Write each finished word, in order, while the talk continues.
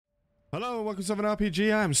Hello and welcome to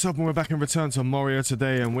RPG. I'm Sob and we're back in Return to Moria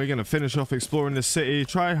today, and we're going to finish off exploring the city.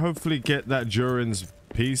 Try hopefully get that Durin's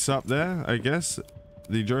piece up there, I guess.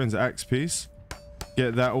 The Durin's axe piece.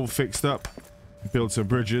 Get that all fixed up. Build some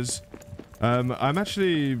bridges. I'm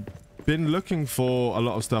actually been looking for a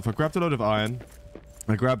lot of stuff. I grabbed a load of iron.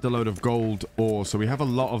 I grabbed a load of gold ore, so we have a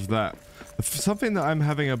lot of that. Something that I'm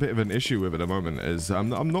having a bit of an issue with at the moment is I'm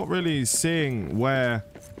not really seeing where,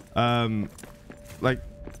 like,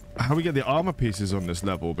 how we get the armor pieces on this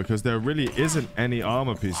level, because there really isn't any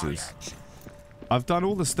armor pieces. I've done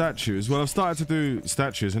all the statues. Well, I've started to do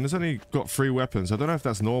statues and it's only got 3 weapons. I don't know if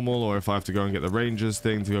that's normal or if I have to go and get the rangers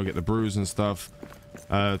thing to go get the brews and stuff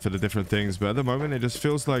for the different things, but at the moment it just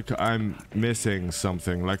feels like I'm missing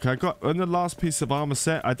something. Like I got on the last piece of armor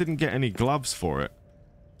set, I didn't get any gloves for it.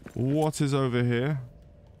 What is over here?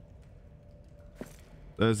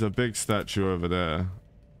 There's a big statue over there.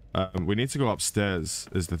 We need to go upstairs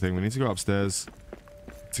is the thing. We need to go upstairs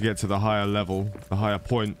to get to the higher level, the higher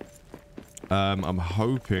point. I'm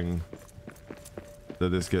hoping that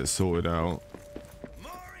this gets sorted out.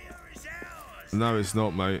 Moria is ours. No, it's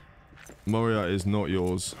not, mate. Moria is not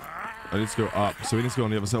yours. I need to go up, so we need to go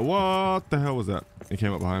on the other side. What the hell was that? He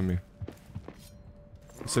came up behind me.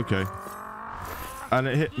 It's okay. And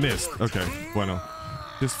it hit, missed. Okay, bueno.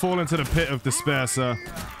 Just fall into the pit of despair, sir.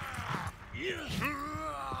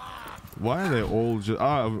 Why are they all just...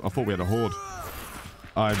 Oh, I thought we had a horde.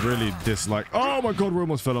 I really dislike... Oh my god, we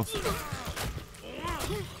almost fell off.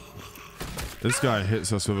 This guy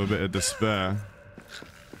hits us with a bit of despair.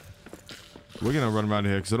 We're going to run around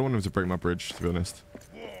here because I don't want him to break my bridge, to be honest.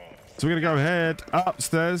 So we're going to go ahead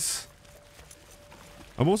upstairs.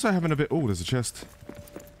 I'm also having a bit... Oh, there's a chest.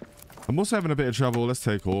 I'm also having a bit of trouble. Let's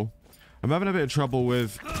take all. I'm having a bit of trouble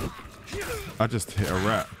with... I just hit a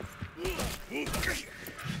rat.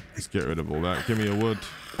 Let's get rid of all that. Give me a wood.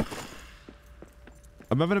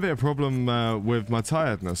 I'm having a bit of problem with my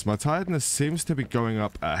tiredness. My tiredness seems to be going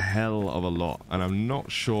up a hell of a lot, and I'm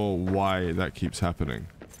not sure why that keeps happening.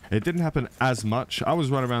 It didn't happen as much. I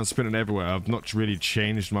was running around sprinting everywhere. I've not really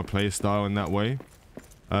changed my playstyle in that way.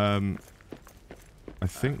 I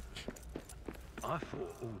think I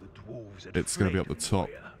thought all the dwarves had it's going to be up the top.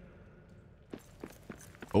 Moria.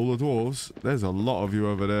 All the dwarves? There's a lot of you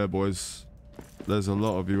over there, boys. There's a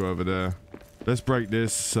lot of you over there. Let's break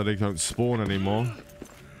this so they don't spawn anymore.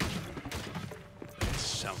 There's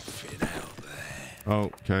something out there.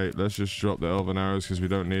 Okay, let's just drop the elven arrows because we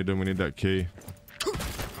don't need them. We need that key.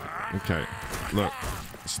 Okay, look.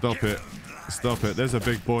 Stop it. Stop it. There's a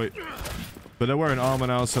big boy. But they're wearing armor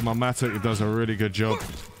now, so my Matic does a really good job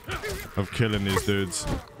of killing these dudes.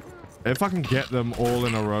 If I can get them all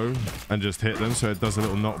in a row and just hit them so it does a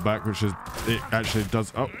little knockback, which is... It actually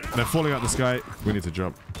does... Oh, they're falling out the sky. We need to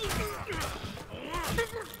jump.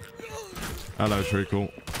 Hello, Treacle.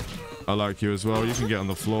 I like you as well. You can get on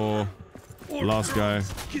the floor. Last guy.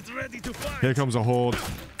 Get ready to fight. Here comes a horde.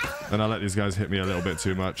 And I let these guys hit me a little bit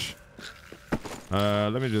too much.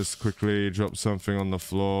 Let me just quickly drop something on the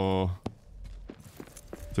floor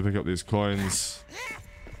to pick up these coins.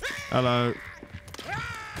 Hello.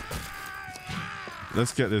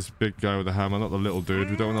 Let's get this big guy with the hammer, not the little dude.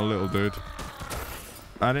 We don't want the little dude.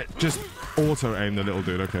 And it just auto-aimed the little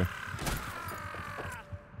dude. Okay.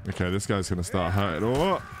 Okay, this guy's going to start hurting.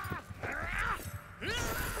 Oh!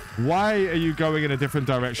 Why are you going in a different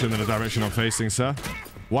direction than the direction I'm facing, sir?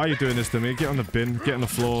 Why are you doing this to me? Get on the bin. Get on the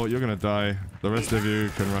floor. You're going to die. The rest of you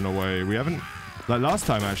can run away. We haven't... Like, last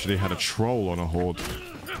time I actually had a troll on a horde,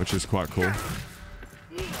 which is quite cool.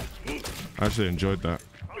 I actually enjoyed that.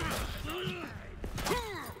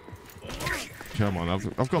 Come on,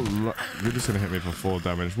 I've got... You're just going to hit me for 4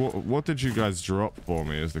 damage. What did you guys drop for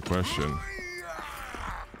me is the question.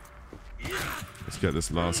 Let's get this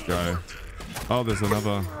last guy. Oh, there's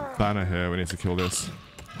another banner here. We need to kill this.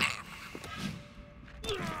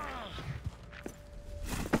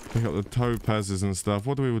 Pick up the topazes and stuff.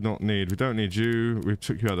 What do we not need? We don't need you. We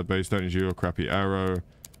took you out of the base. Don't need you. A crappy arrow.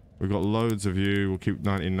 We've got loads of you. We'll keep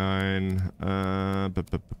 99.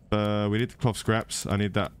 We need the cloth scraps. I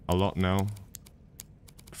need that a lot now.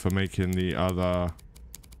 For making the other...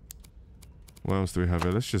 What else do we have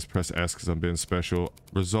here? Let's just press S because I'm being special.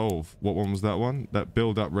 Resolve. What one was that one? That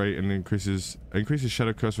build-up rate and increases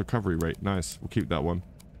Shadow Curse recovery rate. Nice. We'll keep that one.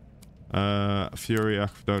 Fury, I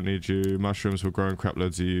don't need you. Mushrooms will grow and crap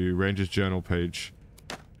loads of you. Ranger's journal page.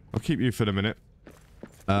 I'll keep you for the minute.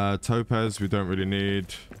 Topaz, we don't really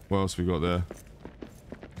need. What else we got there?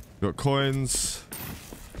 We got coins.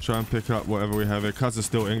 Try and pick up whatever we have here. Khazad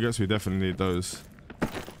steel ingots, we definitely need those.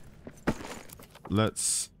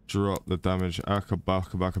 Let's drop the damage.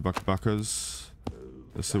 Akabakas.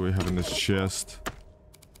 Let's see what we have in this chest.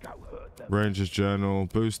 Ranger's Journal.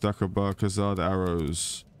 Boost Dakaba. Khazad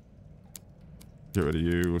arrows. Get rid of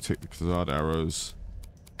you. We'll take the Khazad arrows.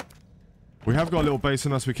 We have got a little base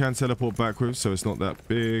on us we can teleport back with, so it's not that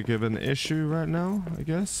big of an issue right now, I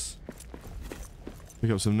guess. Pick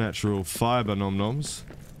up some natural fiber nom-noms.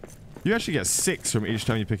 You actually get 6 from each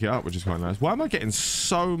time you pick it up, which is quite nice. Why am I getting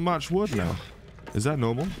so much wood now? Is that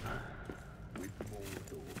normal?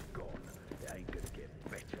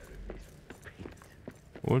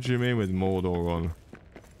 What do you mean with Mordor on?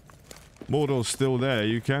 Mordor's still there.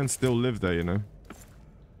 You can still live there, you know.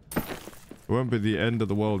 It won't be the end of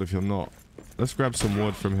the world if you're not. Let's grab some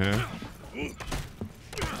wood from here.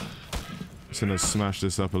 Just gonna smash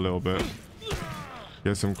this up a little bit.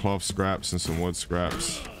 Get some cloth scraps and some wood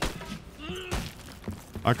scraps.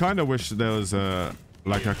 I kind of wish there was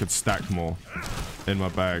like I could stack more in my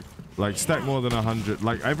bag. Like stack more than 100.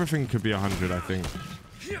 Like everything could be 100, I think.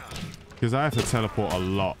 Because I have to teleport a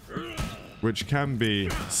lot, which can be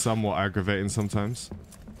somewhat aggravating sometimes.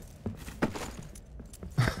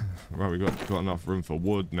 Right, we got enough room for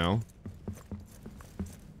wood now.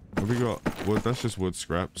 Have we got wood? That's just wood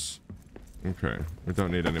scraps. Okay, we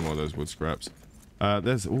don't need any more of those wood scraps.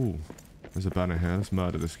 There's a banner here. Let's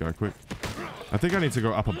murder this guy quick. I think I need to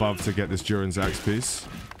go up above to get this Durin's axe piece.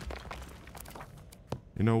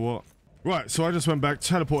 You know what? Right, so I just went back,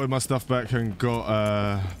 teleported my stuff back, and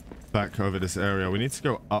got back over this area. We need to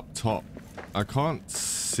go up top. I can't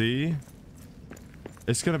see.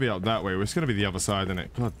 It's gonna be up that way. It's gonna be the other side, isn't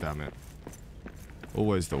it? God damn it.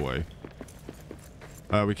 Always the way.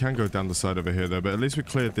 We can go down the side over here though, but at least we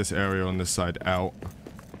cleared this area on this side out.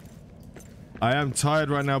 I am tired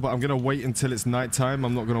right now, but I'm gonna wait until it's nighttime.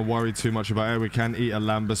 I'm not gonna worry too much about it. We can eat a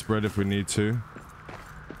lambus bread if we need to.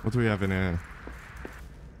 What do we have in here?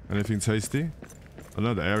 Anything tasty? I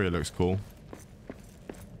know the area looks cool.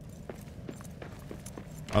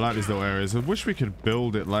 I like these little areas. I wish we could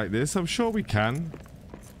build it like this. I'm sure we can.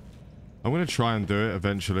 I'm gonna try and do it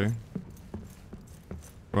eventually.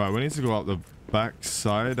 Right, we need to go up the back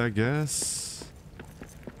side, I guess.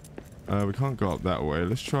 We can't go up that way.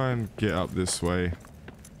 Let's try and get up this way.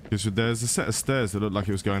 Because there's a set of stairs that look like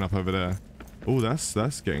it was going up over there. Oh,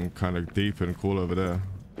 that's getting kind of deep and cool over there.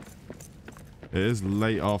 It is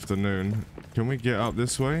late afternoon. Can we get up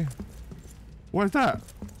this way? What is that?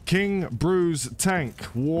 King Brew's tank.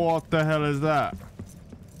 What the hell is that?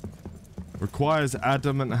 Requires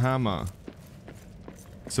adamant hammer.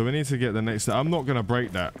 So we need to get the next. I'm not gonna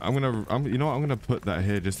break that. You know what? I'm gonna put that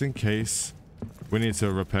here just in case we need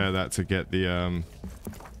to repair that to get the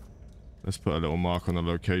Let's put a little mark on the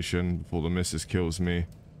location before the missus kills me.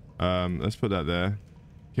 Let's put that there.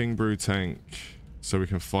 King Brew tank, so we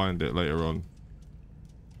can find it later on.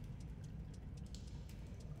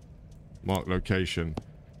 Mark location.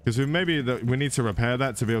 Because we need to repair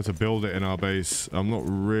that to be able to build it in our base. I'm not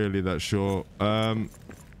really that sure.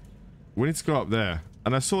 We need to go up there.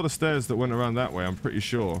 And I saw the stairs that went around that way, I'm pretty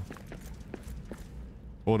sure.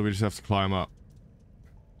 Or do we just have to climb up?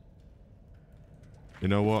 You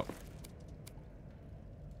know what?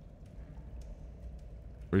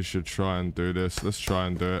 We should try and do this. Let's try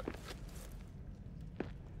and do it.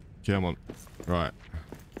 Come on. Right.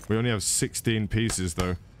 We only have 16 pieces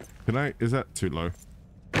though. Is that too low?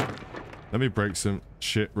 Let me break some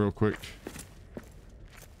shit real quick.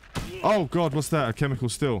 Oh god, what's that? A chemical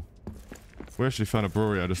still. We actually found a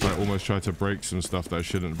brewery. I just like almost tried to break some stuff that I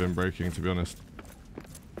shouldn't have been breaking, to be honest.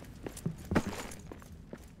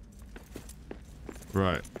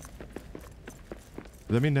 Right.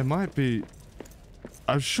 I mean, there might be...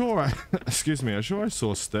 I'm sure excuse me, I'm sure I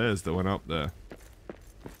saw stairs that went up there.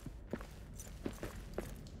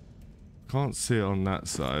 Can't see it on that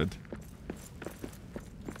side.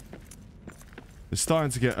 It's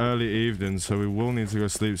starting to get early evening, so we will need to go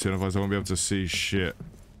sleep soon, otherwise I won't be able to see shit.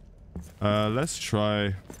 Let's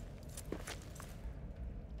try...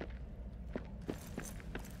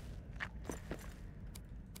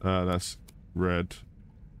 that's red.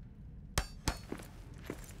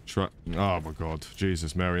 Try... Oh my god.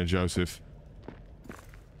 Jesus, Mary and Joseph.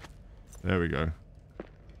 There we go.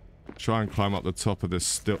 Try and climb up the top of this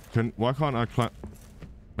still... Why can't I climb...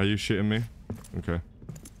 Are you shitting me? Okay.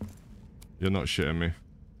 You're not shitting me.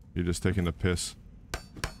 You're just taking the piss.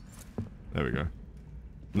 There we go.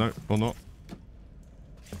 No, or not.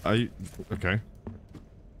 Are you... Okay.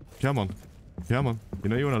 Come on. Come on. You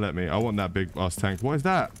know you want to let me. I want that big ass tank. What is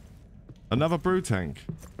that? Another brew tank.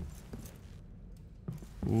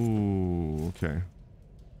 Ooh, okay.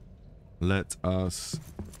 Let us...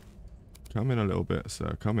 Come in a little bit,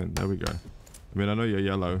 sir. Come in. There we go. I mean, I know you're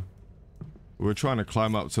yellow. We're trying to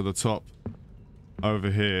climb up to the top. over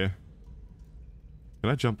here. Can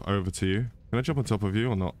I jump over to you? Can I jump on top of you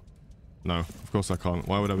or not? No, of course I can't.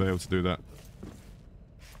 Why would I be able to do that?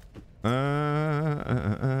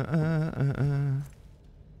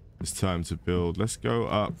 It's time to build. Let's go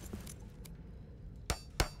up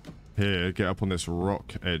here. Get up on this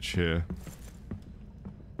rock edge here.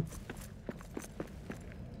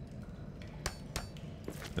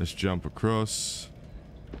 Let's jump across.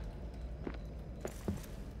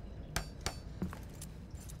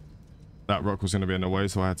 That rock was going to be in the way,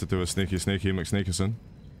 so I had to do a sneaky McSneakerson.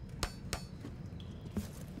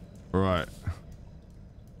 Right.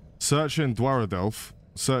 Search in Dwarodelf.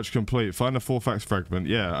 Search complete. Find a 4 facts fragment.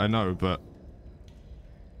 Yeah, I know, but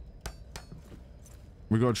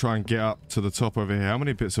we got to try and get up to the top over here. How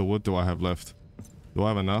many bits of wood do I have left? Do I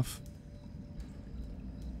have enough?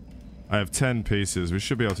 I have 10 pieces. We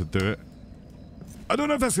should be able to do it. I don't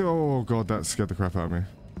know if that's... Oh, God, that scared the crap out of me.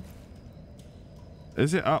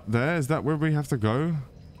 Is it up there? Is that where we have to go?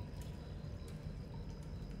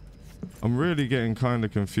 I'm really getting kind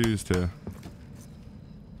of confused here.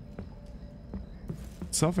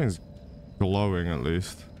 Something's glowing at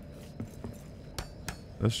least.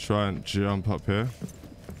 Let's try and jump up here.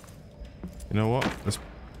 You know what? Let's...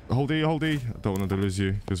 Hold E, hold E. I don't want to lose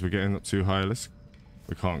you because we're getting up too high.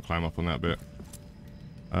 We can't climb up on that bit.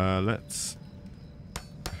 Let's...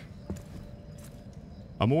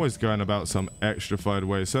 I'm always going about some extrified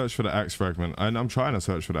way. Search for the axe fragment. And I'm trying to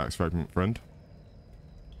search for the axe fragment, friend.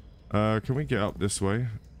 Can we get up this way?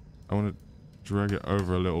 I want to drag it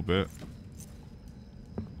over a little bit.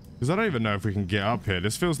 Because I don't even know if we can get up here.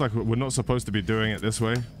 This feels like we're not supposed to be doing it this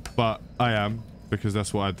way. But I am. Because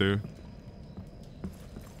that's what I do.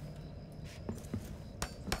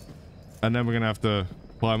 And then we're going to have to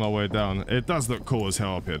climb our way down. It does look cool as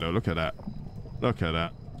hell up here, though. Look at that. Look at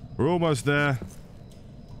that. We're almost there.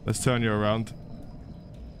 Let's turn you around.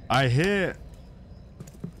 I hear...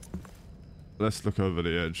 Let's look over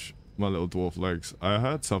the edge. My little dwarf legs. I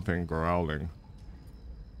heard something growling.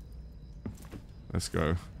 Let's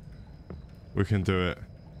go. We can do it.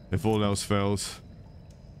 If all else fails.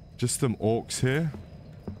 Just some orcs here.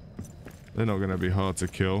 They're not going to be hard to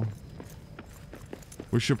kill.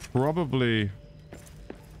 We should probably...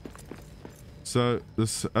 So, the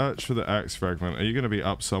search for the axe fragment. Are you going to be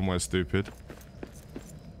up somewhere, stupid?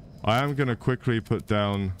 I am going to quickly put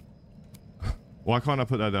down... Why can't I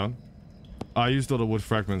put that down? I used all the wood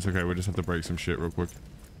fragments. Okay, we just have to break some shit real quick.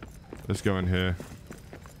 Let's go in here.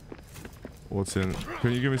 What's in?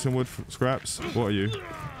 Can you give me some wood scraps? What are you?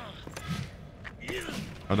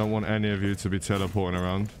 I don't want any of you to be teleporting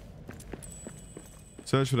around.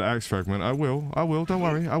 Search for the axe fragment. I will. Don't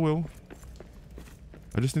worry. I will.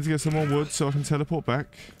 I just need to get some more wood so I can teleport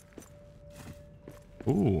back.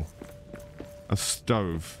 Ooh. A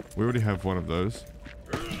stove. We already have one of those.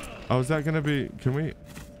 Oh, is that going to be... Can we...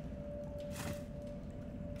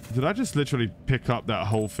 Did I just literally pick up that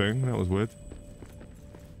whole thing? That was weird.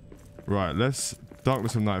 Right, let's...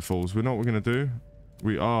 Darkness of Nightfalls. We know what we're going to do.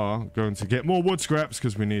 We are going to get more wood scraps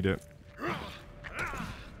because we need it.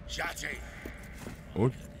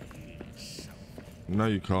 Wood? No,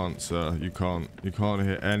 you can't, sir. You can't. You can't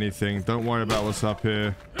hit anything. Don't worry about what's up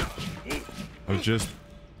here. I'm just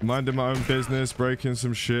minding my own business, breaking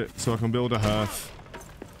some shit so I can build a hearth.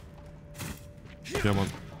 Come on.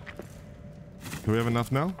 Do we have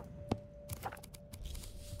enough now?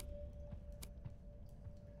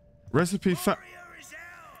 Recipe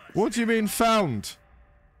What do you mean found?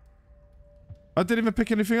 I didn't even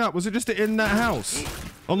pick anything up. Was it just in that house?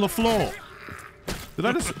 On the floor? Did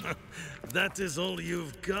I just... That is all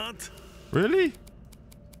you've got? Really?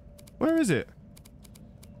 Where is it?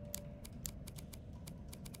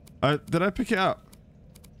 Did I pick it up?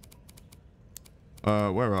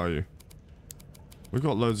 Where are you? We've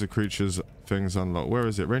got loads of creatures things unlocked. Where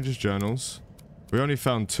is it? Ranger's journals. We only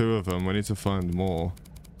found 2 of them. We need to find more.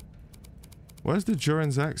 Where's the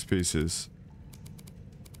Durin's axe pieces?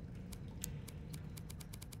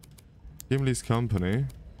 Gimli's company.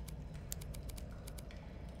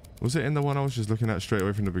 Was it in the one I was just looking at straight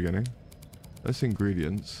away from the beginning? That's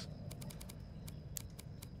ingredients.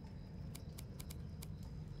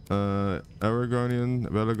 Aragonian,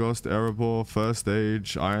 Belagost, Erebor, First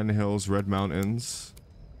Age, Iron Hills, Red Mountains.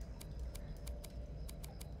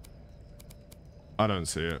 I don't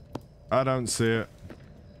see it. I don't see it.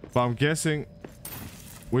 But I'm guessing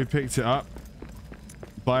we picked it up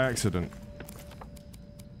by accident.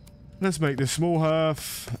 Let's make this small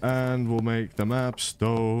hearth and we'll make the map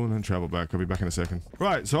stone and travel back. I'll be back in a second.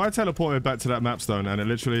 Right, so I teleported back to that map stone and it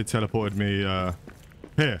literally teleported me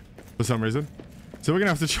here for some reason. So we're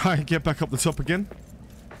gonna have to try and get back up the top again.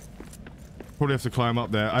 Probably have to climb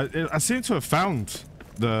up there. I seem to have found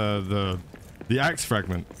the axe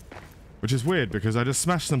fragment, which is weird because I just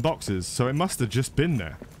smashed some boxes, so it must have just been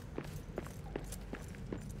there.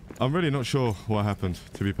 I'm really not sure what happened,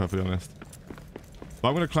 to be perfectly honest. But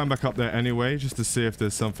I'm going to climb back up there anyway, just to see if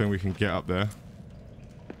there's something we can get up there.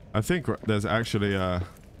 I think there's actually, I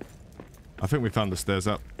think we found the stairs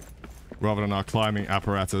up, rather than our climbing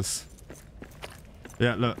apparatus.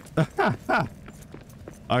 Yeah, look.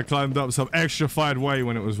 I climbed up some extra-fied way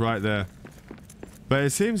when it was right there. But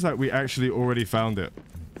it seems like we actually already found it.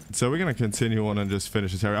 So we're going to continue on and just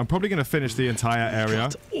finish this area. I'm probably going to finish the entire area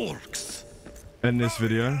in this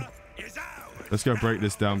video. Let's go break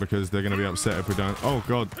this down because they're going to be upset if we don't. Oh,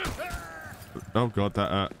 God. Oh, God,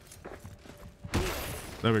 that...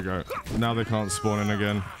 There we go. Now they can't spawn in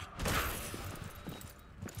again.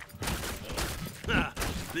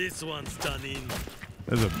 This one's done in.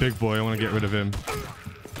 There's a big boy. I want to get rid of him.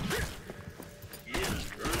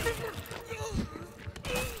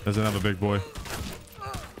 There's another big boy.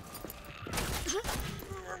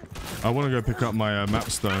 I want to go pick up my map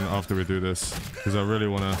stone after we do this because I really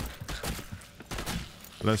want to...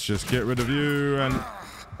 Let's just get rid of you and...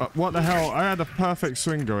 what the hell? I had a perfect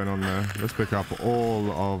swing going on there. Let's pick up all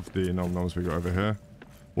of the nom-noms we got over here.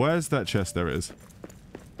 Where's that chest? There it is.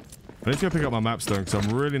 I need to go pick up my map stone because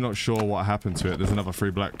I'm really not sure what happened to it. There's another 3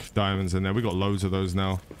 black diamonds in there. We got loads of those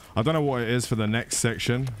now. I don't know what it is for the next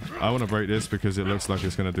section. I want to break this because it looks like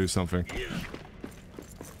it's going to do something.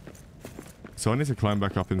 So I need to climb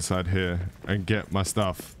back up inside here and get my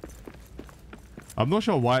stuff. I'm not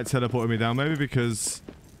sure why it teleported me down. Maybe because...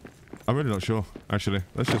 I'm really not sure, actually.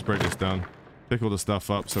 Let's just break this down. Pick all the stuff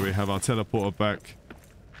up so we have our teleporter back.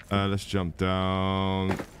 Let's jump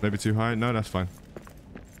down. Maybe too high? No, that's fine.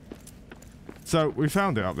 So, we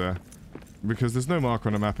found it up there. Because there's no marker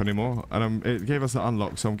on the map anymore. And it gave us an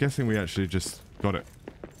unlock, so I'm guessing we actually just got it.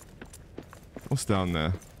 What's down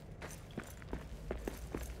there?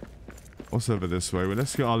 What's over this way? Well,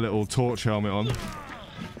 let's get our little torch helmet on.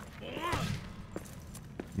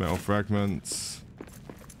 Metal fragments.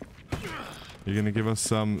 You're gonna give us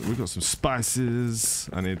some... We've got some spices.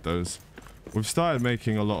 I need those. We've started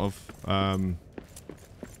making a lot of...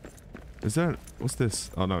 Is there... What's this?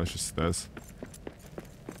 Oh no, it's just stairs.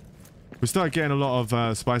 We started getting a lot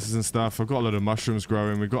of spices and stuff. I've got a lot of mushrooms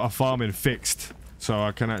growing. We've got our farming fixed. So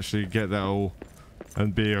I can actually get that all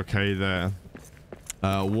and be okay there.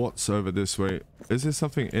 What's over this way? Is there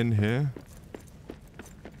something in here?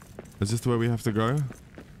 Is this the way we have to go?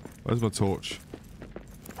 Where's my torch?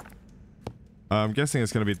 I'm guessing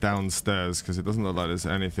it's going to be downstairs because it doesn't look like there's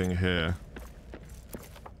anything here.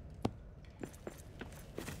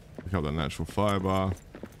 Pick up the natural fiber.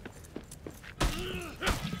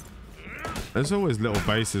 There's always little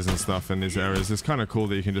bases and stuff in these areas. It's kind of cool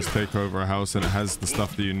that you can just take over a house and it has the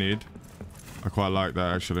stuff that you need. I quite like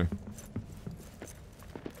that, actually.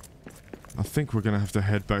 I think we're going to have to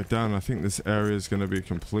head back down. I think this area is going to be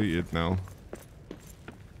completed now.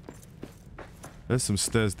 There's some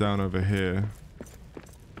stairs down over here.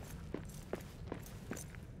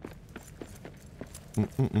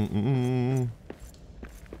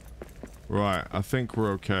 Right, I think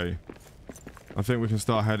we're okay. I think we can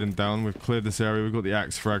start heading down. We've cleared this area. We've got the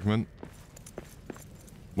axe fragment.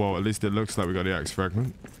 Well, at least it looks like we got the axe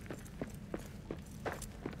fragment.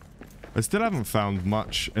 I still haven't found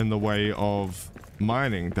much in the way of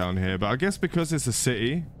mining down here, but I guess because it's a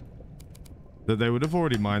city, that they would have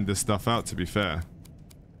already mined this stuff out, to be fair.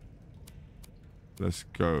 Let's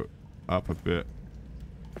go up a bit.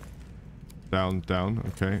 Down, down,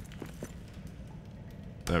 okay.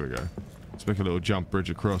 There we go. Let's make a little jump bridge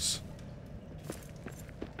across.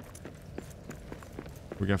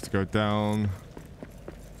 We have to go down.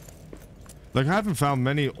 Like, I haven't found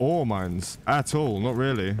many ore mines at all, not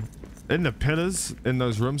really. In the pillars, in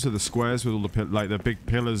those rooms of the squares with all the like the big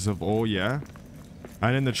pillars of ore, yeah.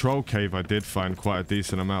 And in the troll cave, I did find quite a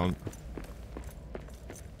decent amount.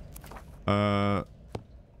 Where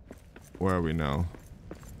are we now?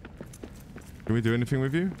 Can we do anything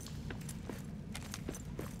with you?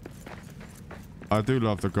 I do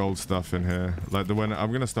love the gold stuff in here. Like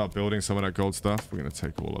I'm gonna start building some of that gold stuff. We're gonna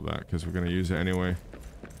take all of that because we're gonna use it anyway.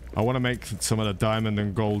 I want to make some of the diamond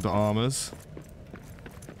and gold armors.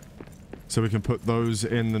 So we can put those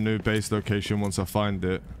in the new base location once I find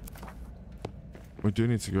it. We do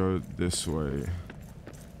need to go this way.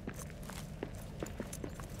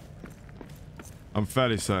 I'm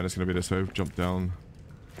fairly certain it's going to be this way. Jump down.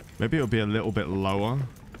 Maybe it'll be a little bit lower.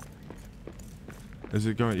 Is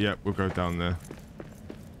it going? Yep, we'll go down there.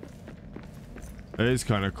 It is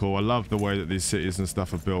kind of cool. I love the way that these cities and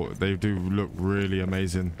stuff are built. They do look really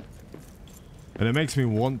amazing. And it makes me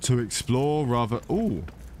want to explore rather... Ooh.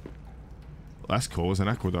 That's cool, it's an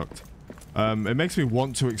aqueduct. It makes me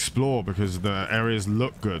want to explore because the areas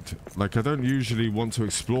look good. Like, I don't usually want to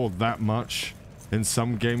explore that much in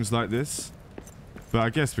some games like this. But I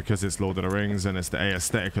guess because it's Lord of the Rings and it's the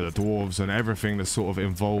aesthetic of the dwarves and everything that's sort of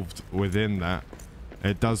involved within that,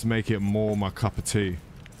 it does make it more my cup of tea.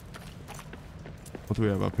 What do we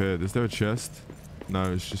have up here? Is there a chest?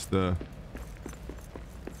 No, it's just the...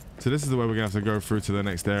 So this is the way we're going to have to go through to the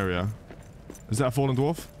next area. Is that a fallen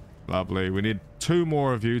dwarf? Lovely. We need 2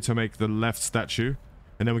 more of you to make the left statue.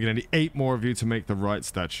 And then we're going to need 8 more of you to make the right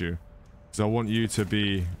statue. Because I want you to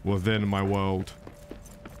be within my world.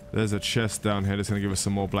 There's a chest down here that's going to give us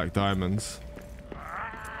some more black diamonds.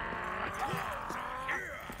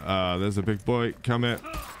 There's a big boy. Come here.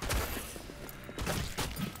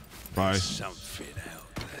 Bye.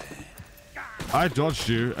 I dodged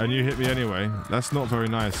you and you hit me anyway. That's not very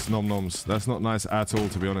nice, nom noms. That's not nice at all,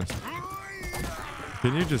 to be honest.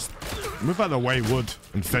 Can you just move out of the way, wood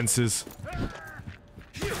and fences?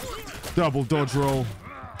 Double dodge roll.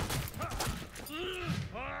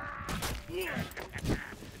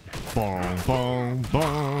 Boom, boom,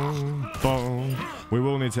 boom, boom. We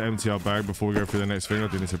will need to empty our bag before we go through the next thing. I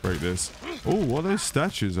do need to break this. Oh, what are those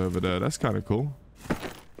statues over there? That's kind of cool.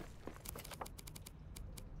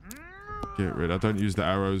 Get rid. I don't use the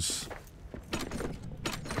arrows.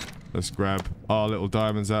 Let's grab our little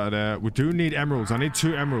diamonds out of there. We do need emeralds. I need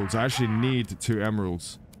 2 emeralds. I actually need 2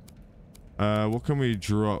 emeralds. What can we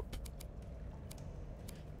drop?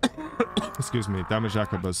 Excuse me. Damaged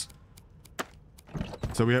akabas.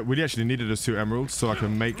 So we actually needed those 2 emeralds so I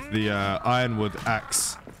can make the ironwood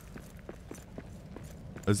axe.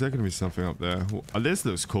 Is there going to be something up there? Oh, this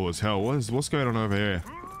looks cool as hell. What's going on over here?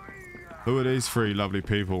 Who are these 3 lovely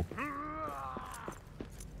people?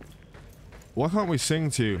 Why can't we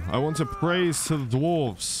sing to you? I want to praise to the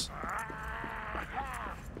dwarves.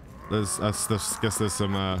 I guess there's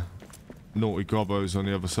some naughty gobbos on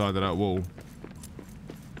the other side of that wall.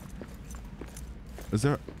 Is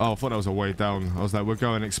there... Oh, I thought that was a way down. I was like, we're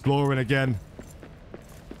going exploring again.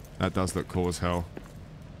 That does look cool as hell.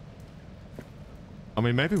 I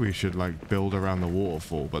mean, maybe we should, like, build around the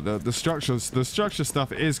waterfall. But the structure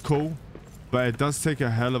stuff is cool. But it does take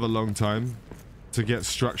a hell of a long time to get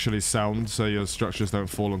structurally sound, so your structures don't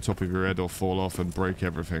fall on top of your head or fall off and break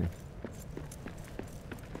everything.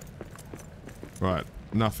 Right.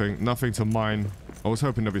 Nothing to mine. I was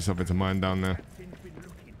hoping there'd be something to mine down there.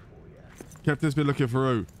 Captain's been looking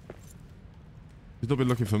for who? He's not been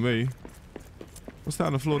looking for me. What's that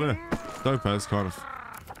on the floor there? Topaz, kind of.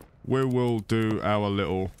 We will do our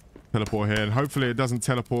little teleport here, and hopefully it doesn't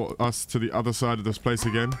teleport us to the other side of this place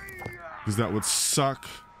again, because that would suck,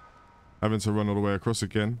 having to run all the way across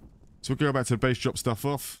again. So we'll go back to the base, drop stuff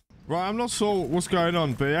off. Right, I'm not sure what's going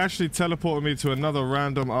on, but it actually teleported me to another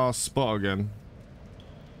random ass spot again.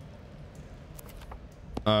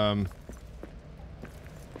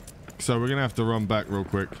 So we're gonna have to run back real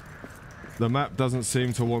quick. The map doesn't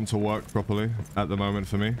seem to want to work properly at the moment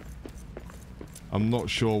for me. I'm not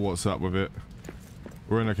sure what's up with it.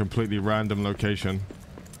 We're in a completely random location.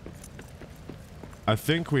 I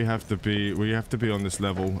think we have to be on this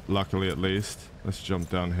level, luckily at least. Let's jump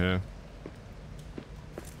down here.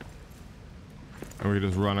 And we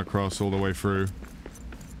just run across all the way through.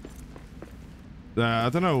 I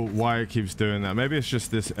don't know why it keeps doing that. Maybe it's just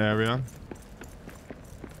this area.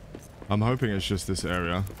 I'm hoping it's just this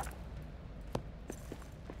area.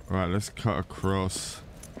 Right, let's cut across.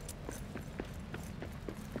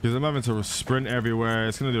 Because I'm having to sprint everywhere.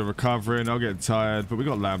 It's going to do recovering. I'll get tired. But we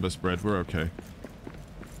got lambus bread. We're okay.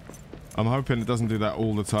 I'm hoping it doesn't do that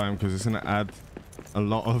all the time, because it's going to add a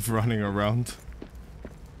lot of running around.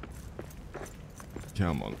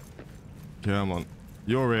 Come on. Come on.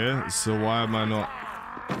 You're here, so why am I not...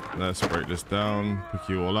 Let's break this down. Pick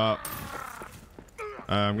you all up.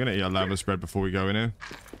 I'm going to eat a lambus bread before we go in here.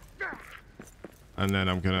 And then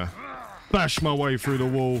I'm going to bash my way through the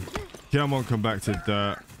wall. Come on, come back to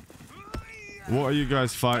dirt. What are you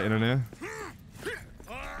guys fighting in here?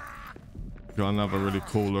 Got another really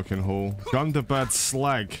cool looking hall. Gundabad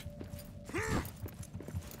Slag.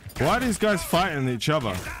 Why are these guys fighting each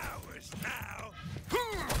other?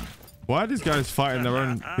 Why are these guys fighting their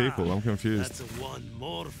own people? I'm confused. That's one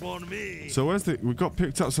more for me. So where's the... We got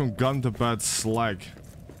picked up some Gundabad Slag.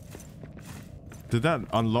 Did that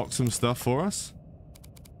unlock some stuff for us?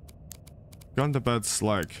 Gundabad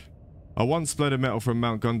Slag. A once bladed metal from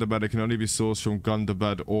Mount Gundabad. It can only be sourced from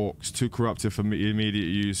Gundabad Orcs. Too corruptive for immediate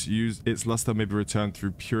use. Its luster may be returned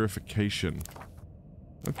through purification.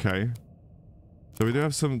 Okay. So we do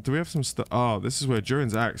have some, do we have some stuff? Oh, this is where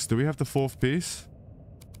Durin's axe. Do we have the 4th piece?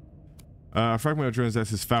 A fragment of Durin's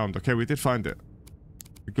axe is found. Okay, we did find it.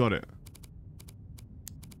 We got it.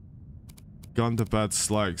 Gundabad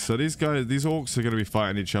Slag. So these guys, these orcs are going to be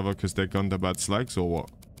fighting each other because they're Gundabad Slags or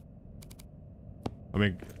what? I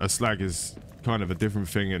mean, a slag is kind of a different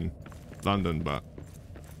thing in London, but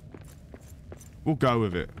we'll go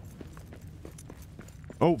with it.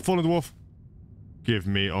 Oh, fallen dwarf. Give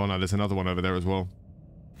me honor. There's another one over there as well.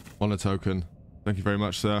 Honor token. Thank you very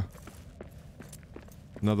much, sir.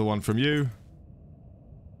 Another one from you.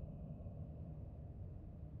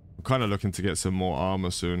 I'm kind of looking to get some more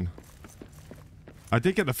armor soon. I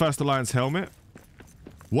did get the First Alliance helmet.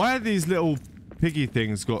 Why are these little piggy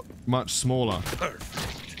things got much smaller?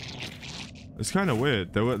 It's kind of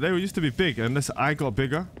weird. They used to be big unless I got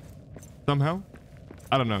bigger somehow.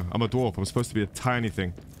 I don't know. I'm a dwarf. I'm supposed to be a tiny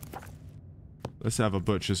thing. Let's have a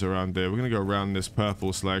butcher's around there. We're going to go around this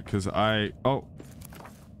purple slag because I'm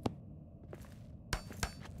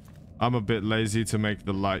a bit lazy to make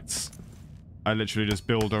the lights. I literally just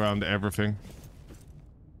build around everything.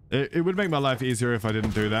 It would make my life easier if I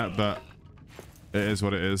didn't do that, but it is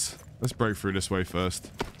what it is. Let's break through this way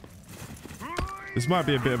first. This might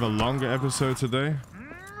be a bit of a longer episode today,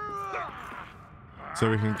 so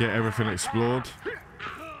we can get everything explored.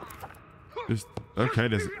 Okay,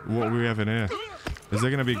 what do we have in here? Is there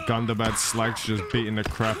going to be Gundabad Slags just beating the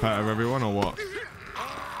crap out of everyone, or what?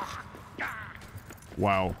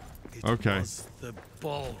 Wow. Okay. It was the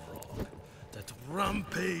Balrog that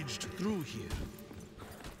rampaged through here.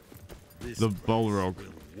 This the Balrog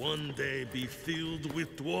will one day be filled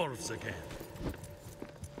with dwarves again.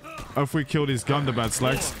 Oh, if we kill these Gundabad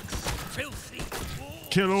Slags.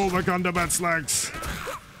 Kill all the Gundabad Slags.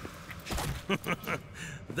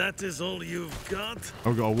 That is all you've got?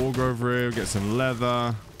 I've got a walk over here, get some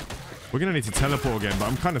leather. We're gonna need to teleport again, but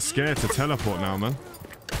I'm kind of scared to teleport now, man.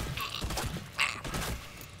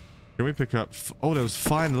 Can we pick up... Oh, there was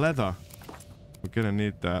fine leather. We're gonna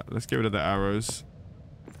need that. Let's get rid of the arrows.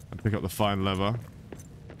 And pick up the fine leather.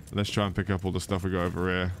 Let's try and pick up all the stuff we got over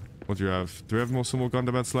here. What do you have? Do we have some more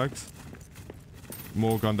Gundabad Slags?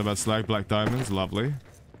 More Gundabad Slag, black diamonds, lovely.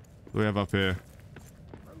 What do we have up here?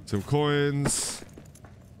 Some coins.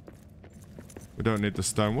 We don't need the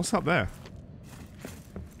stone. What's up there?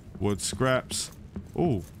 Wood scraps.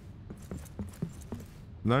 Oh.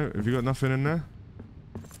 No? Have you got nothing in there?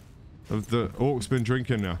 Have the orcs been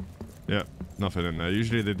drinking now? Yep, nothing in there.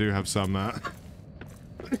 Usually they do have some,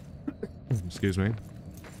 excuse me.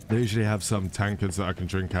 They usually have some tankards that I can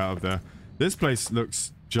drink out of there. This place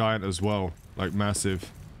looks giant as well. Like,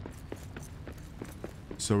 massive.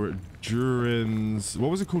 So we're at Durin's... What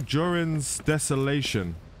was it called? Durin's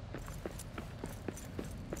Desolation.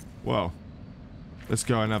 Well, let's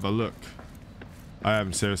go and have a look. I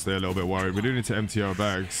am seriously a little bit worried. We do need to empty our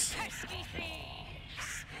bags.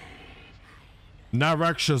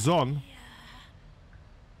 Narak Shazon.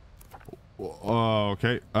 Oh,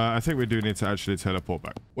 okay. I think we do need to actually teleport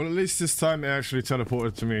back. Well, at least this time it actually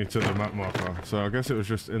teleported to me to the map marker. So I guess it was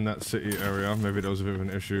just in that city area. Maybe there was a bit of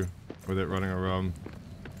an issue with it running around.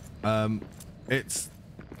 It's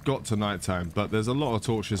got to nighttime, but there's a lot of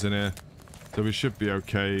torches in here. So we should be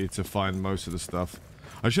okay to find most of the stuff.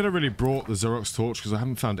 I should have really brought the Xerox torch because I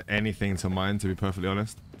haven't found anything to mine, to be perfectly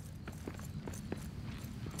honest.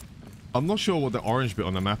 I'm not sure what the orange bit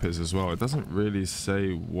on the map is as well. It doesn't really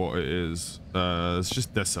say what it is. It's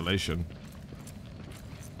just Desolation.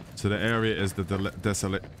 So the area is the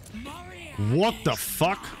Desolate. What the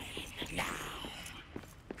fuck?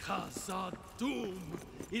 Khazad-dûm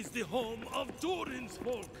is the home of Durin's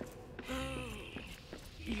folk.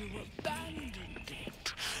 You abandoned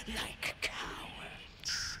it like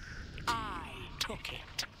cowards. I took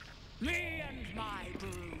it. Me and my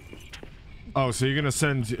brood. Oh, so you're gonna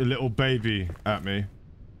send a little baby at me?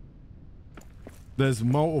 There's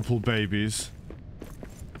multiple babies.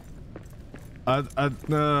 Do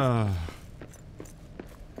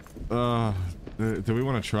we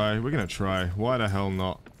want to try? We're gonna try. Why the hell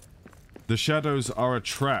not? The shadows are a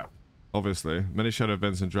trap. Obviously, many shadow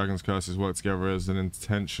events and dragon's curses work together as an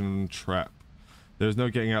intention trap. There's no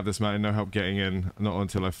getting out this mountain, no help getting in, not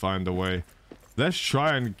until I find a way. Let's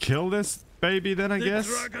try and kill this baby then, I guess.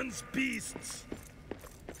 The dragon's beasts.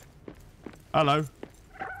 Hello.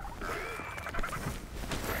 I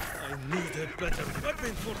need a better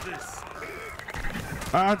weapon for this.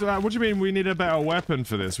 What do you mean we need a better weapon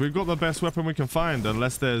for this? We've got the best weapon we can find,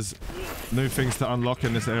 unless there's new things to unlock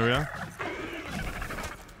in this area.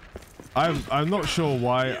 I'm not sure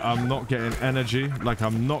why I'm not getting energy. Like,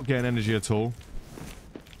 I'm not getting energy at all.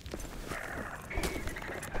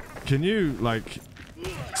 Can you, like,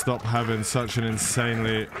 stop having such an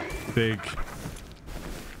insanely big...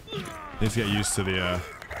 Need to get used to the...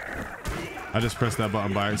 I just pressed that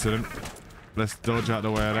button by accident. Let's dodge out the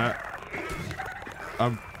way of that.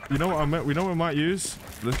 You know what I meant? We know what we might use?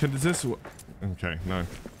 Is this... Okay, no.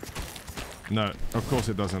 No, of course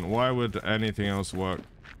it doesn't. Why would anything else work?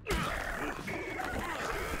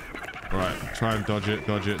 Right, try and dodge it,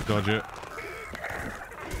 dodge it, dodge it.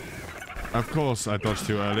 Of course I dodged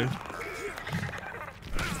too early.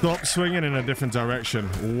 Stop swinging in a different direction.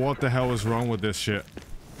 What the hell is wrong with this shit?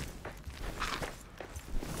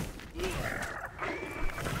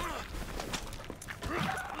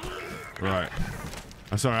 Right.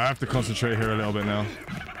 I'm sorry, I have to concentrate here a little bit now.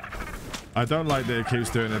 I don't like that it keeps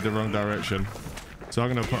doing it the wrong direction. So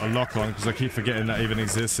I'm going to put a lock on because I keep forgetting that even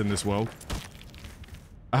exists in this world.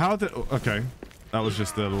 How did... Okay. That was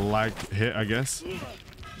just a lag hit, I guess.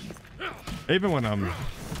 Even when I'm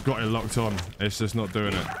got it locked on, it's just not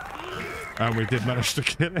doing it. And we did manage to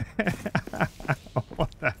get it.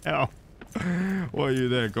 What the hell? What are you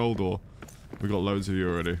there, gold ore? We got loads of you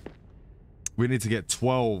already. We need to get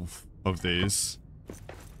 12 of these.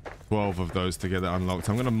 12 of those to get that unlocked.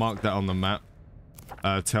 I'm going to mark that on the map.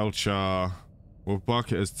 Telchar. We'll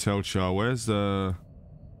mark it as Telchar. Where's the...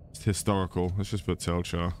 It's historical. Let's just put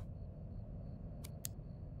Telchar.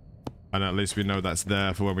 And at least we know that's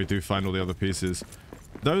there for when we do find all the other pieces.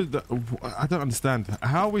 Those, I don't understand.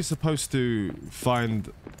 How are we supposed to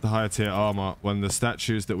find the higher tier armor when the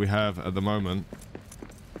statues that we have at the moment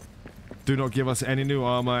do not give us any new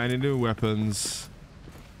armor, any new weapons?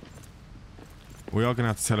 We are going to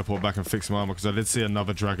have to teleport back and fix some armor because I did see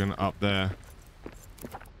another dragon up there.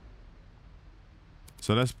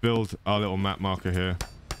 So let's build our little map marker here.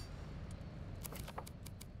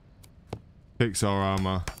 Fix our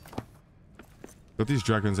armor. But these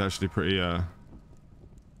dragons are actually pretty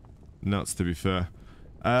nuts, to be fair.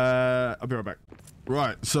 I'll be right back.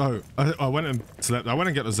 Right, so I went and slept. I went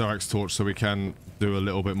and get the Zorax torch so we can do a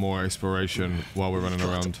little bit more exploration while we're running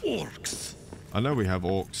around. Orcs. I know we have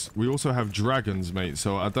orcs. We also have dragons, mate.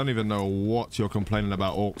 So I don't even know what you're complaining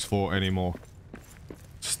about orcs for anymore.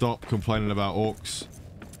 Stop complaining about orcs.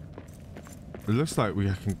 It looks like we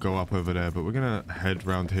can go up over there, but we're gonna head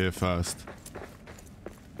round here first.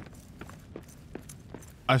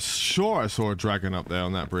 I'm sure I saw a dragon up there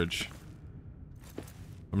on that bridge.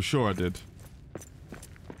 I'm sure I did.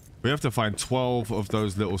 We have to find 12 of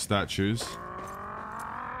those little statues.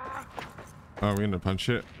 Oh, we're gonna punch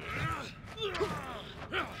it.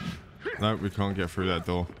 No, we can't get through that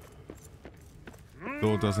door.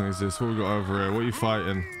 Door doesn't exist. What we got over here? What are you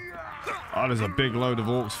fighting? Oh, there's a big load of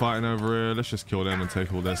orcs fighting over here. Let's just kill them and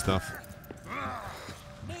take all their stuff.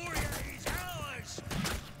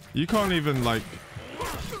 You can't even, like...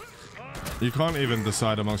 You can't even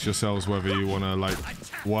decide amongst yourselves whether you want to, like,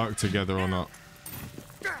 work together or not.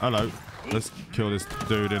 Hello. Let's kill this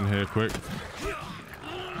dude in here quick.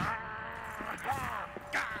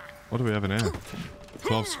 What do we have in here?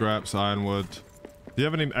 12 scraps, ironwood. Do you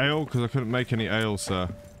have any ale? Because I couldn't make any ale, sir.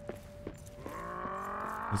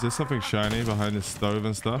 Is there something shiny behind this stove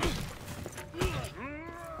and stuff?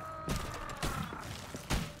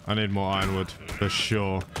 I need more ironwood, for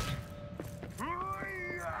sure.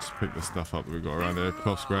 Let's pick the stuff up that we've got around here.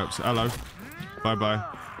 12 scraps. Hello. Bye-bye.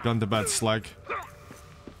 Gundabad Slag.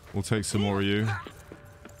 We'll take some more of you.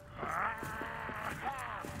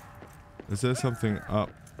 Is there something up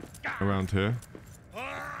around here?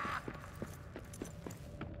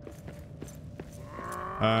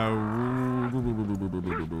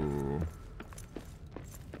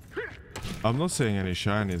 I'm not seeing any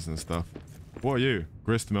shinies and stuff. What are you?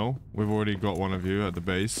 Gristmill. We've already got one of you at the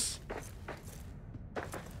base.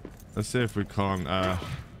 Let's see if we can't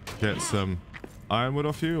get some ironwood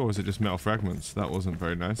off you, or is it just metal fragments? That wasn't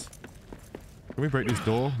very nice. Can we break this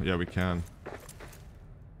door? Yeah, we can.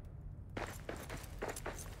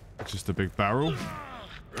 Just a big barrel.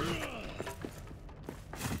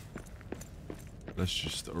 Let's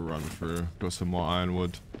just run through. Got some more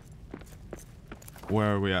ironwood.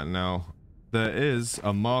 Where are we at now? There is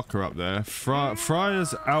a marker up there.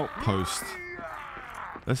 Friar's Outpost.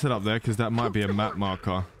 Let's head up there because that might be a map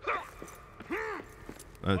marker.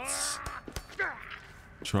 Let's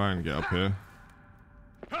try and get up here.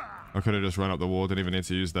 I could have just run up the wall. Didn't even need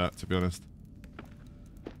to use that, to be honest.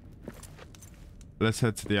 Let's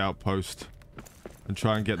head to the outpost and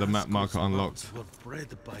try and get the map marker unlocked. Were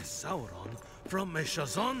bred by Sauron from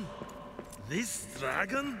Meshazon? This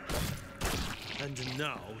dragon? And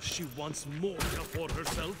now she wants Moria for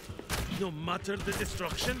herself, no matter the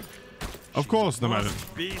destruction. Of course, no matter.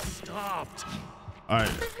 Must be stopped.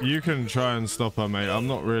 Alright, you can try and stop her, mate. I'm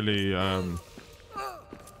not really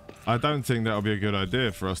I don't think that'll be a good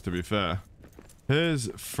idea for us, to be fair. Here's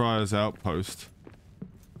Friar's Outpost.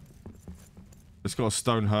 It's got a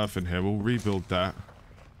stone hearth in here. We'll rebuild that.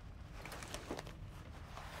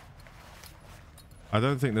 I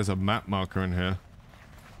don't think there's a map marker in here.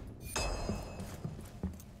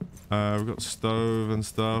 We've got stove and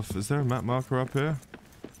stuff. Is there a map marker up here?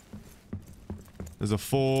 There's a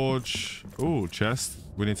forge. Ooh, chest.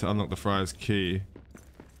 We need to unlock the Friar's key.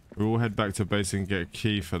 We'll head back to base and get a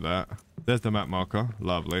key for that. There's the map marker.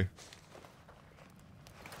 Lovely.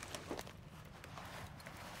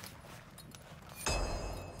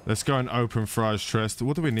 Let's go and open Friar's chest.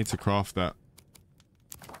 What do we need to craft that?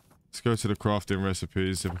 Let's go to the crafting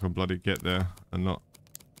recipes if we can bloody get there and not...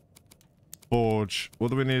 Forge.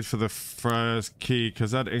 What do we need for the Friar's key?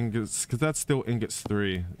 Because that's still ingots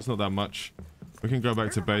 3. It's not that much. We can go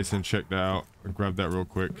back to base and check that out and grab that real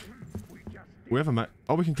quick. We have a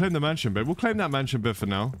oh, we can claim the mansion bed. We'll claim that mansion bed for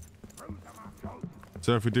now.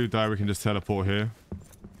 So if we do die, we can just teleport here.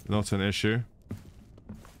 Not an issue.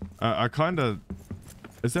 I kind of...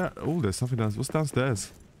 Is that... Oh, there's something downstairs. What's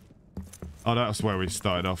downstairs? Oh, that's where we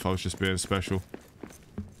started off. I was just being special.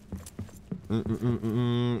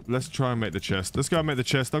 Let's try and make the chest. Let's go and make the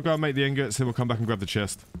chest. I'll go and make the ingots and we'll come back and grab the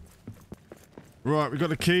chest. Right, we got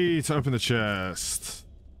the key to open the chest.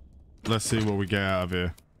 Let's see what we get out of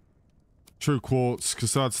here. True quartz,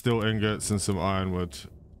 Khazad steel ingots, and some ironwood.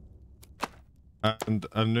 And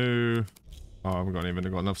a new... Oh, I haven't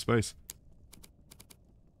even got enough space.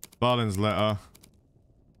 Balin's letter.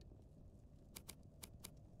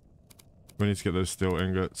 We need to get those steel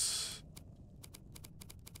ingots.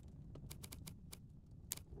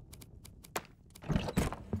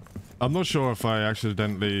 I'm not sure if I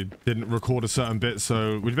accidentally didn't record a certain bit,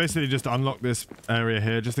 so we basically just unlocked this area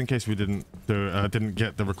here just in case we didn't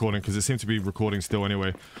get the recording, because it seemed to be recording still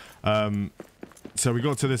anyway. So we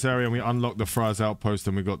got to this area and we unlocked the Friar's Outpost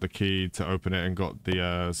and we got the key to open it and got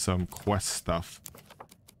the some quest stuff.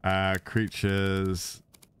 Creatures.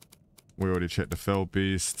 We already checked the fell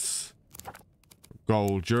beasts.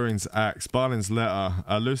 Gold, Durin's axe, Balin's letter,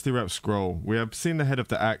 a loosely wrapped scroll. We have seen the head of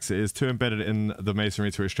the axe. It is too embedded in the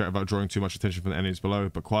masonry to extract without drawing too much attention from the enemies below,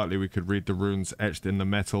 but quietly we could read the runes etched in the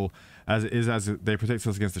metal as they protect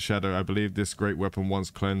us against the shadow. I believe this great weapon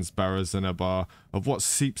once cleansed Barazanabar of what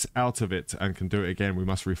seeps out of it and can do it again. We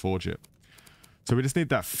must reforge it. So we just need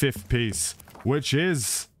that 5th piece, which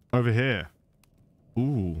is over here.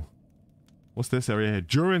 Ooh. What's this area here?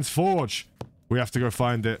 Durin's Forge. We have to go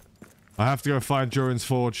find it. I have to go find Durin's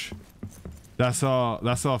Forge. That's our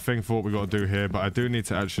thing for what we got to do here, but I do need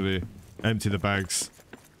to actually empty the bags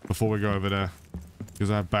before we go over there,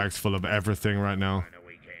 because I have bags full of everything right now.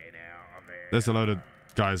 There's a load of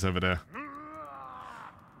guys over there.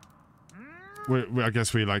 I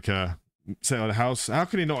guess we like sit on the house. How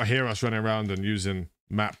can he not hear us running around and using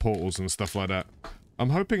map portals and stuff like that? I'm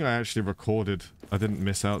hoping I actually recorded. I didn't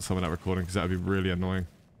miss out some of that recording, because that would be really annoying.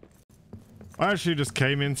 I actually just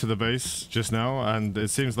came into the base just now, and it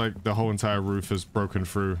seems like the whole entire roof has broken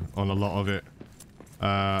through on a lot of it.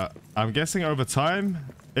 I'm guessing over time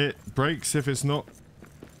it breaks if it's not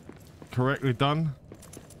correctly done.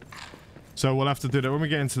 So we'll have to do that when we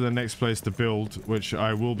get into the next place to build, which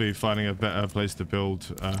I will be finding a better place to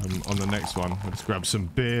build on the next one. Let's grab some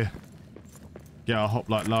beer, get our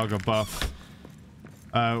hoplite lager buff.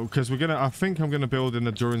 Because I think I'm gonna build in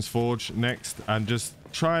the Durin's Forge next, and just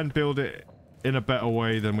try and build it in a better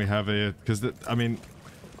way than we have here, because I mean,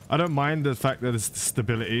 I don't mind the fact that there's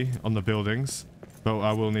stability on the buildings, but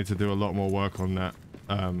I will need to do a lot more work on that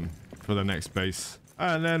for the next base.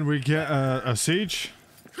 And then we get a siege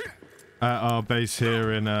at our base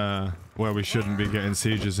here in where we shouldn't be getting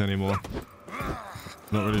sieges anymore.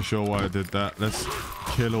 Not really sure why I did that. Let's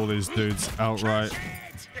kill all these dudes outright.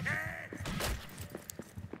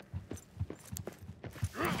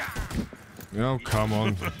 Oh, come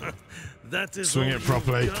on. That is swing it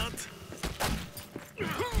properly.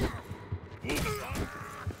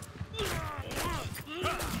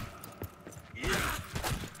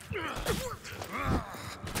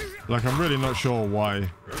 Like, I'm really not sure why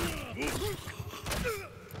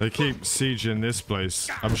they keep sieging this place.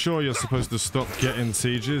 I'm sure you're supposed to stop getting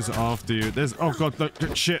sieges after you... There's... Oh god, look,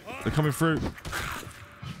 shit, they're coming through.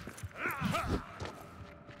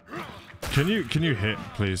 Can you hit,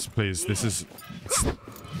 please, please? This is...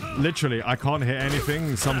 Literally, I can't hit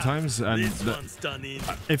anything sometimes, and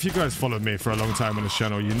if you guys followed me for a long time on this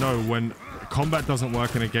channel, you know when combat doesn't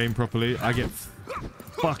work in a game properly, I get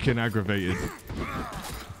fucking aggravated.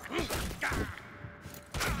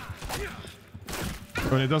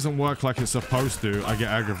 When it doesn't work like it's supposed to, I get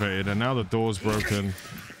aggravated, and now the door's broken.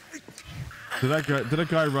 Did a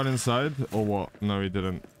guy run inside or what? No, he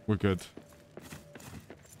didn't. We're good.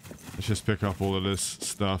 Let's just pick up all of this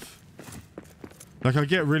stuff. Like, I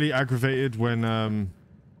get really aggravated when,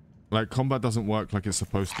 like, combat doesn't work like it's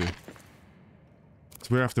supposed to.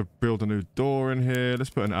 So we have to build a new door in here.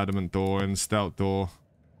 Let's put an adamant door in, stout door.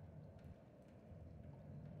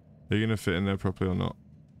 Are you gonna fit in there properly or not?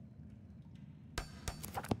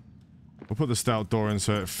 We'll put the stout door in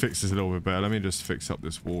so it fixes a little bit better. Let me just fix up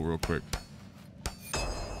this wall real quick.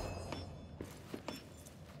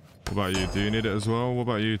 What about you? Do you need it as well? What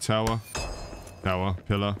about you, tower? Tower,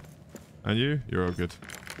 pillar. And you? You're all good.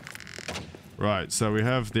 Right, so we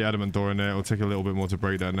have the adamant door in there. It'll take a little bit more to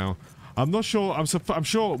break that now. I'm not sure. I'm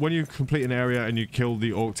sure when you complete an area and you kill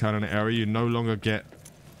the orc town in an area, you no longer get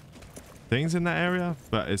things in that area,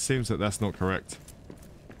 but it seems that that's not correct.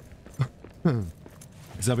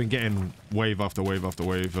 Because I've been getting wave after wave after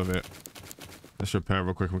wave of it. Let's repair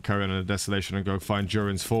real quick. We'll carry on in the Desolation and go find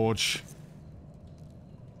Durin's Forge.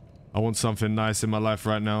 I want something nice in my life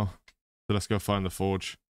right now. So let's go find the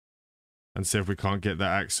Forge. And see if we can't get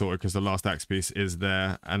that axe sorted, because the last axe piece is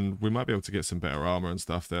there. And we might be able to get some better armor and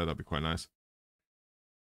stuff there. That'd be quite nice.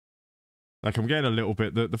 Like, I'm getting a little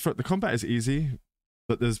bit... The combat is easy,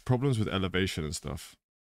 but there's problems with elevation and stuff.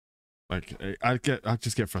 Like, I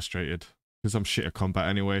just get frustrated, because I'm shit at combat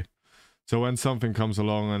anyway. So when something comes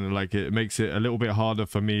along and, like, it makes it a little bit harder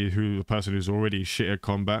for me, the person who's already shit at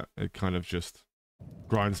combat, it kind of just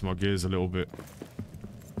grinds my gears a little bit.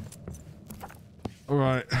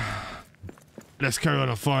 Alright. Let's carry on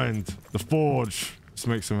and find the forge. Let's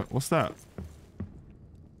make some... What's that?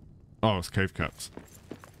 Oh, it's cave caps.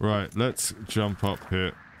 Right, let's jump up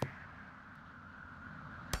here.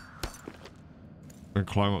 And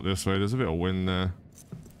climb up this way. There's a bit of wind there.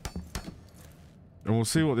 And we'll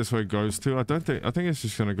see what this way goes to. I think it's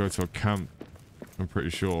just going to go to a camp. I'm pretty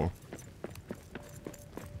sure.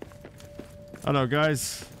 Hello,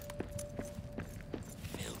 guys.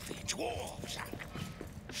 Filthy dwarves.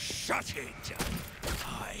 Shut it.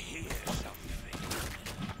 I hear something.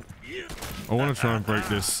 I want to try and break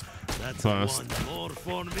this first. One more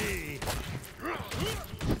for me.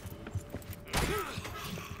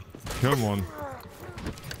 Come on.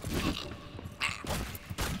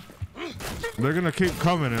 They're gonna keep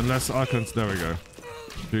coming unless I can... There we go.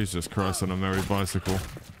 Jesus Christ on a merry bicycle.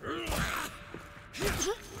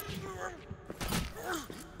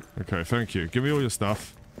 Okay, thank you. Give me all your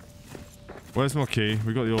stuff. Where's my key?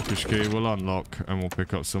 We got the orcish key. We'll unlock and we'll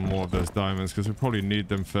pick up some more of those diamonds because we probably need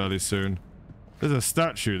them fairly soon. There's a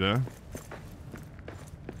statue there.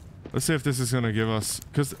 Let's see if this is going to give us...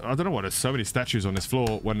 Because I don't know why there's so many statues on this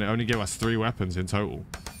floor when they only give us 3 weapons in total.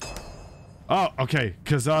 Oh, okay.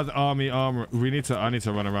 Khazad army armor. I need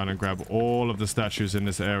to run around and grab all of the statues in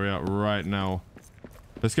this area right now.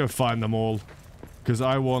 Let's go find them all. Because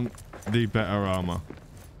I want the better armor.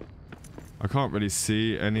 I can't really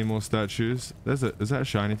see any more statues. Is that a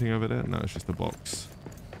shiny thing over there? No, it's just a box.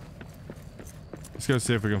 Let's go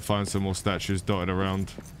see if we can find some more statues dotted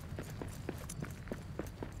around.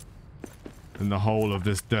 In the whole of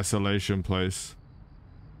this Desolation place.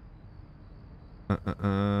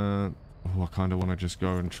 Oh, I kind of want to just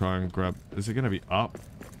go and try and grab... Is it going to be up?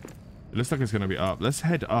 It looks like it's going to be up. Let's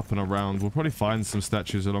head up and around. We'll probably find some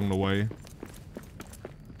statues along the way.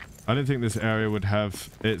 I didn't think this area would have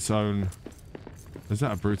its own... Is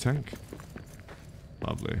that a brew tank?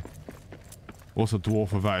 Lovely. What's a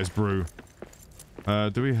dwarf without his brew?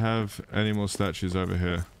 Do we have any more statues over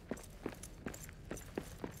here?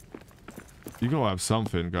 You gotta have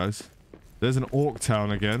something, guys. There's an orc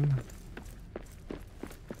town again.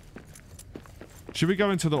 Should we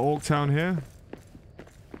go into the orc town here?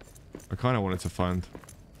 I kind of wanted to find...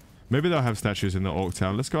 Maybe they'll have statues in the orc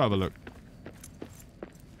town. Let's go have a look.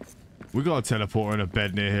 We got a teleporter and a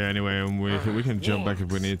bed near here anyway, and we can jump back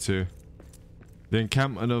if we need to. The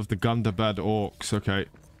encampment of the Gundabad Orcs. Okay.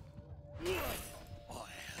 I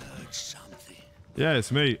heard something. Yeah,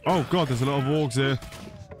 it's me. Oh god, there's a lot of orcs here.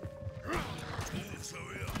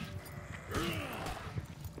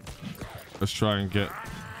 Let's try and get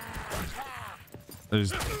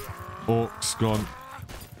these orcs gone.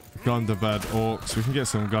 Gundabad Orcs. We can get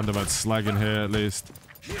some Gundabad Slag in here at least.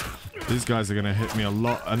 These guys are going to hit me a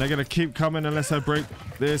lot. And they're going to keep coming unless I break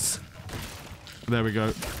this. There we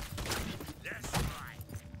go.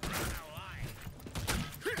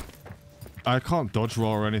 I can't dodge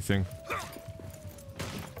roll or anything.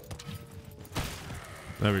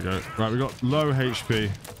 There we go. Right, we got low HP.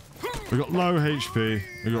 We got low HP.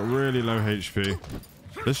 We got really low HP.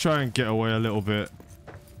 Let's try and get away a little bit.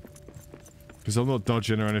 Because I'm not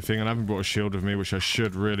dodging or anything, and I haven't brought a shield with me, which I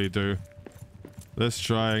should really do. Let's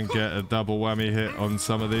try and get a double whammy hit on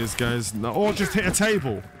some of these guys. No, or just hit a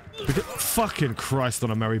table. Because, fucking Christ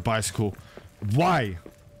on a merry bicycle. Why?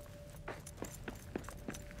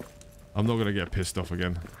 I'm not gonna get pissed off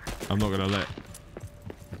again. I'm not gonna let...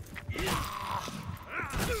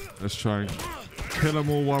 Let's try and kill them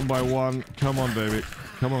all one by one. Come on, baby.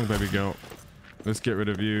 Come on, baby girl. Let's get rid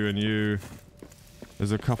of you and you.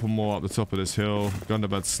 There's a couple more up the top of this hill.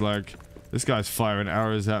 Gundabad Slag. This guy's firing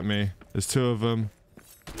arrows at me. There's two of them.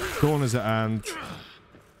 Corners at hand.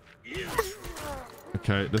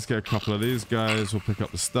 Okay, let's get a couple of these guys. We'll pick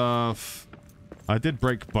up the stuff. I did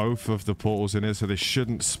break both of the portals in here, so they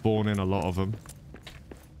shouldn't spawn in a lot of them.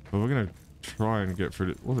 But we're going to try and get through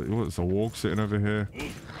it. What's a walk sitting over here?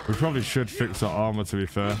 We probably should fix our armor, to be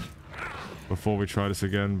fair, before we try this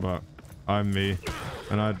again, but I'm me,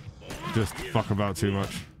 and I just fuck about too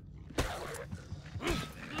much.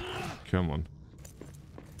 Come on.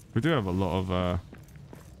 We do have a lot of,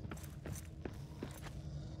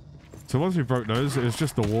 So once we broke those, it's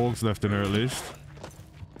just the wargs left in there at least.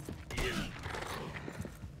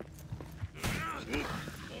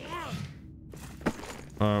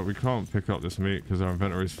 We can't pick up this meat because our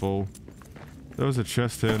inventory's full. There was a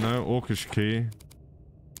chest here, no? Orcish key.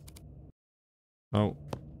 Oh,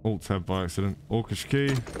 alt-tab by accident. Orcish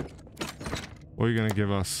key. What are you going to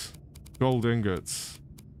give us? Gold ingots.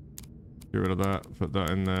 Get rid of that. Put that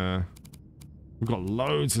in there. We've got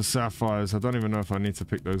loads of sapphires. I don't even know if I need to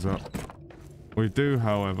pick those up. We do,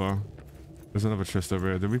 however. There's another chest over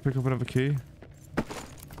here. Did we pick up another key?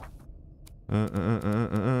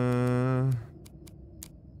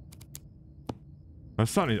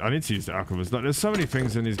 I need to use the alchemist. Like, there's so many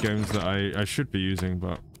things in these games that I should be using,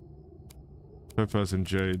 but... Topaz and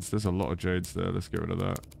jades. There's a lot of jades there. Let's get rid of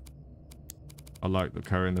that. I like the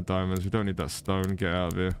carrying the diamonds. We don't need that stone. Get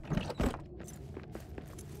out of here.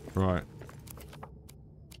 Right.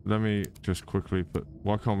 Let me just quickly put...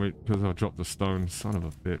 Why can't we... Because I'll drop the stone. Son of a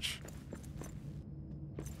bitch.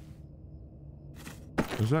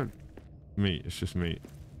 Is that meat? It's just meat.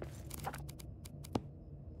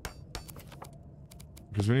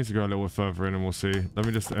 Because we need to go a little bit further in and we'll see. Let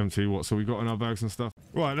me just empty what so we got in our bags and stuff.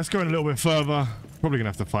 Right, let's go in a little bit further. Probably gonna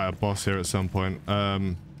have to fight a boss here at some point.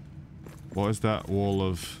 What is that wall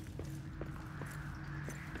of...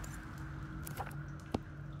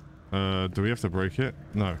 do we have to break it?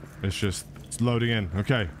 No, it's loading in.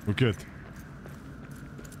 Okay, we're good.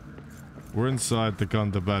 We're inside the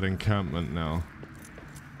Gundabad encampment now.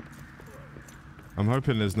 I'm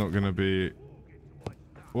hoping there's not gonna be...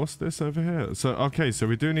 What's this over here? So, okay, so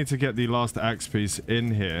we do need to get the last axe piece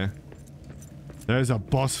in here. There's a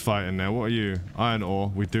boss fight in there. What are you? Iron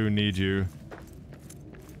ore. We do need you.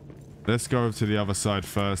 Let's go over to the other side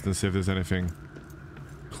first and see if there's anything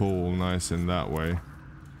cool, nice in that way.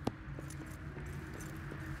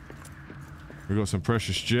 We've got some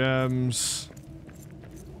precious gems.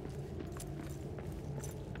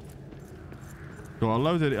 Got a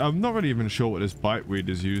load of... I'm not really even sure what this biteweed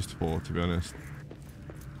is used for, to be honest.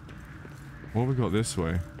 What have we got this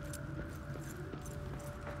way?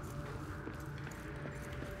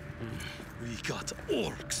 We got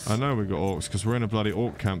orcs. I know we got orcs because we're in a bloody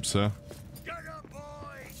orc camp, sir.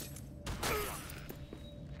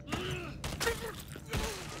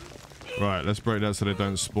 Right, let's break that so they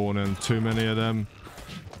don't spawn in too many of them.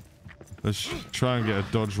 Let's try and get a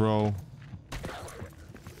dodge roll.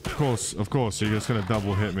 Of course, you're just gonna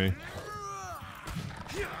double hit me.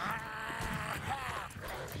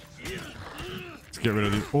 Get rid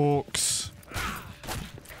of these orcs.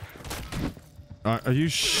 Are you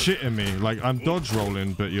shitting me? Like, I'm dodge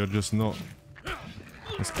rolling, but you're just not...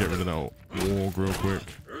 Let's get rid of that warg real quick.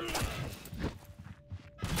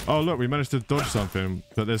 Oh, look, we managed to dodge something,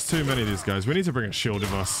 but there's too many of these guys. We need to bring a shield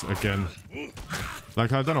with us again.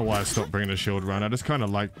 Like, I don't know why I stopped bringing a shield around. I just kind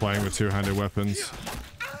of like playing with two-handed weapons.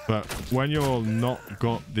 But when you're not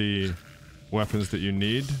got the weapons that you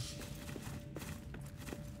need...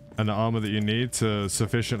 and the armor that you need to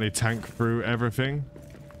sufficiently tank through everything,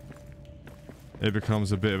 it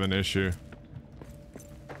becomes a bit of an issue.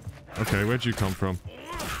 Okay, where'd you come from?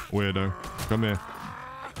 Weirdo. Come here.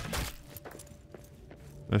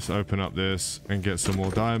 Let's open up this and get some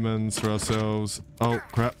more diamonds for ourselves. Oh,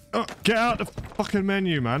 crap. Oh, get out the fucking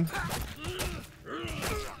menu, man.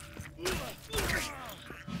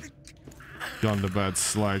 Gundabad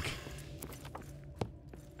Slag.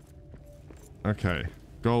 Okay.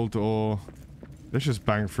 Gold ore. Let's just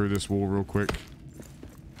bang through this wall real quick.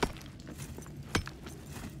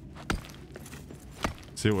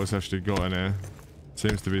 See what's actually got in here.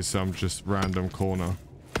 Seems to be some just random corner.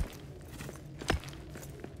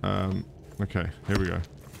 Okay, here we go.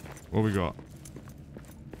 What we got?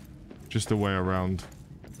 just a way around.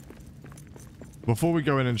 Before we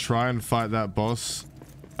go in and try and fight that boss,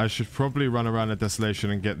 I should probably run around the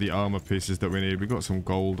Desolation and get the armor pieces that we need. We got some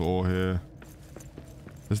gold ore here.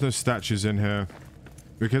 There's no statues in here.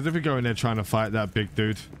 Because if we go in there trying to fight that big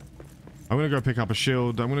dude, I'm going to go pick up a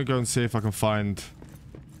shield. I'm going to go and see if I can find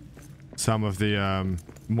some of the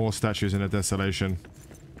more statues in the Desolation.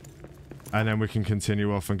 And then we can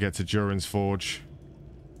continue off and get to Durin's Forge.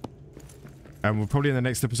 And we'll probably in the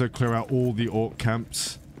next episode clear out all the orc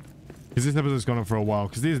camps. Because this episode's gone on for a while.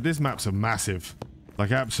 Because these maps are massive.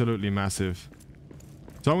 Like, absolutely massive.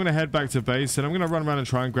 So I'm going to head back to base. And I'm going to run around and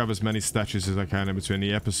try and grab as many statues as I can in between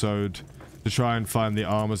the episode. To try and find the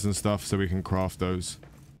armors and stuff so we can craft those.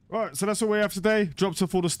 Alright, so that's all we have today. Dropped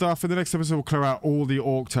off all the stuff. In the next episode, we'll clear out all the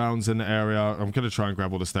orc towns in the area. I'm going to try and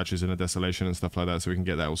grab all the statues in the Desolation and stuff like that so we can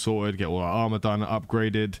get that all sorted, get all our armor done,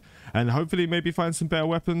 upgraded, and hopefully maybe find some better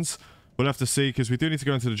weapons. We'll have to see, because we do need to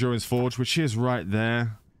go into the Durin's Forge, which is right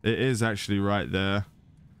there. It is actually right there.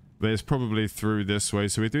 But it's probably through this way,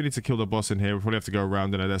 so we do need to kill the boss in here. We'll probably have to go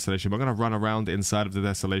around in a Desolation. But I'm going to run around inside of the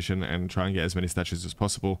Desolation and try and get as many statues as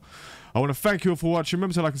possible. I want to thank you all for watching.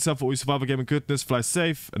 Remember to like and sub for all your survival gaming goodness, fly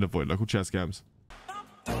safe, and avoid local chat scams.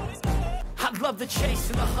 I love the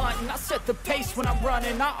chase and the hunt, and I set the pace when I'm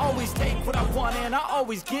running. I always take what I want and I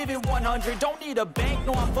always give it 100. Don't need a bank,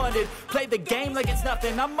 no I'm funded. Play the game like it's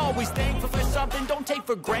nothing. I'm always thankful for something. Don't take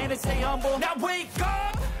for granted, stay humble. Now wake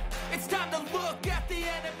up! It's time to look at the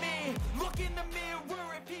enemy. Look in the mirror.